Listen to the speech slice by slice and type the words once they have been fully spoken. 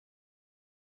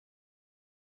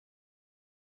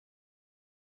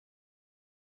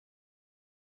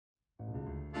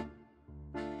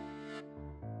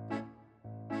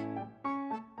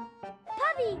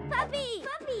Puppy!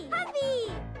 Puppy! Puppy!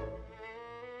 Puppy!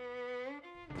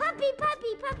 Puppy!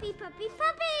 Puppy! Puppy! Puppy!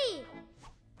 Puppy!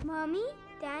 Mommy?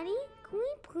 Daddy? Can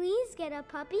we please get a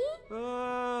puppy?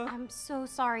 I'm so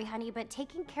sorry, honey, but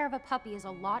taking care of a puppy is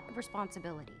a lot of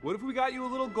responsibility. What if we got you a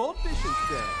little goldfish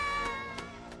instead?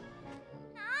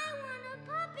 I want a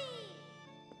puppy!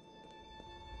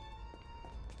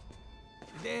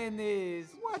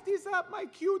 Dennis, what is up, my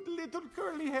cute little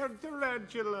curly-haired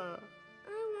tarantula? I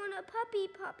want a puppy,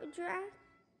 Papa Drac.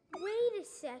 Wait a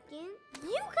second.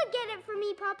 You could get it for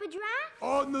me, Papa Drac.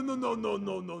 Oh, no.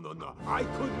 I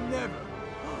could never.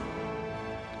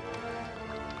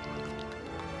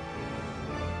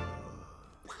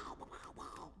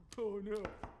 Oh, no.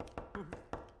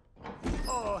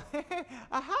 Oh,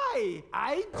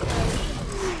 hi.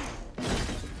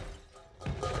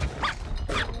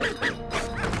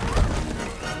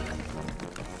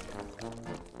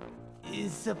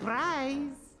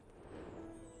 Surprise.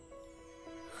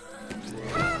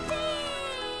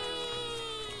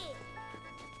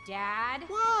 Dad?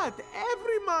 What?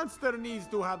 Every monster needs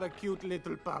to have a cute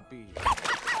little puppy.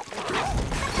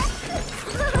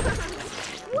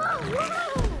 Whoa!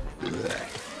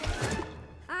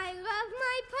 I love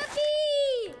my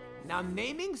puppy! Now,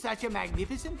 naming such a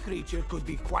magnificent creature could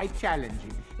be quite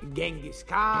challenging. Genghis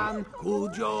Khan,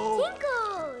 Cujo...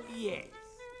 Tinkles! Yes.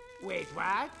 Wait,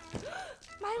 what?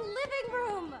 My living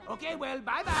room! Okay, well,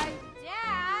 bye-bye.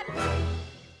 Dad!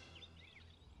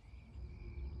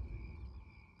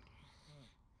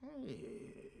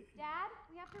 Dad,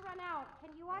 we have to run out. Can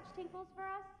you watch Tinkles for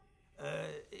us?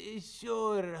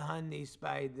 Sure, honey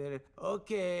spider.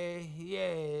 Okay,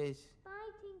 yes.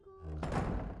 Bye, Tinkles.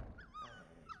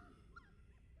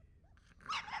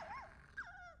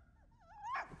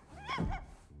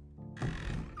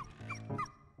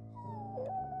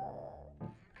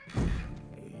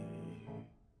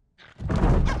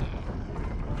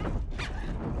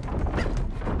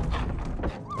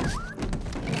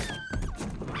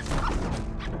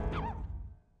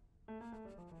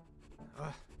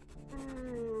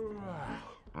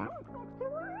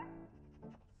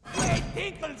 Wait,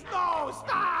 Tinkles, no!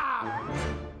 Stop!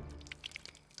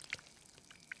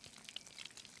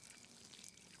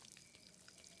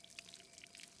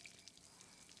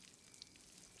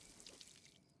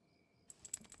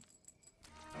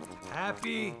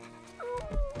 Happy?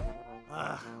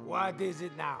 What is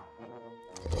it now?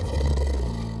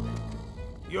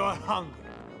 You're hungry.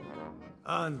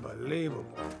 Unbelievable.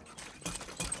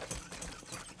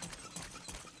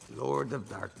 Lord of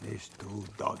Darkness to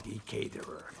Doggy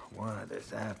Caterer. What has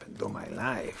happened to my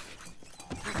life?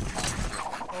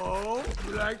 Oh,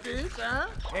 you like this, huh?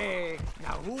 Hey,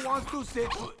 now who wants to sit?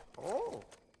 Oh.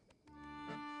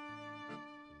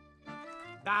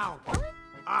 Down,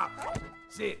 up,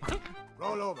 sit,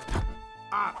 roll over,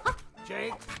 up,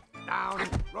 shake, down,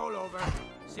 roll over,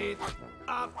 sit,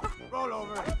 up, roll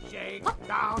over, shake,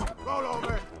 down, roll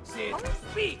over, sit,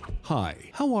 speak. Hi,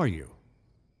 how are you?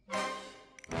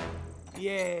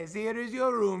 Yes, here is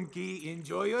your room key.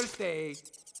 Enjoy your stay.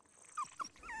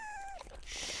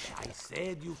 Shh, I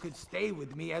said you could stay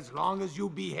with me as long as you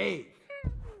behave.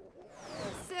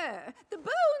 Sir, the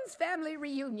Bones family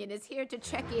reunion is here to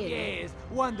check in. Yes,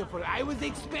 wonderful. I was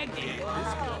expecting it.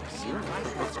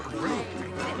 That's great.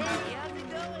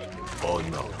 Oh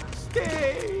no,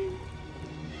 stay!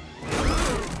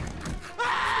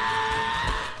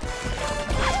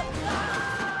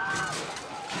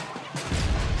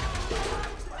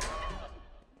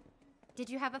 Did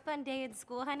you have a fun day in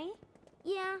school, honey?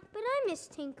 Yeah, but I miss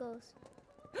Tinkles.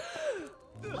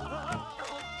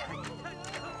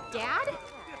 Dad?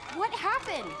 What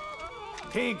happened?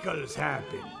 Tinkles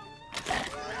happened.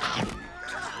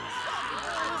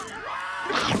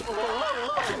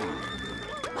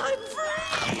 I'm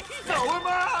free! So am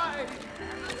I!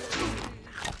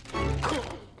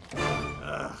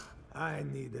 Ugh, I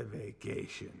need a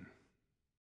vacation.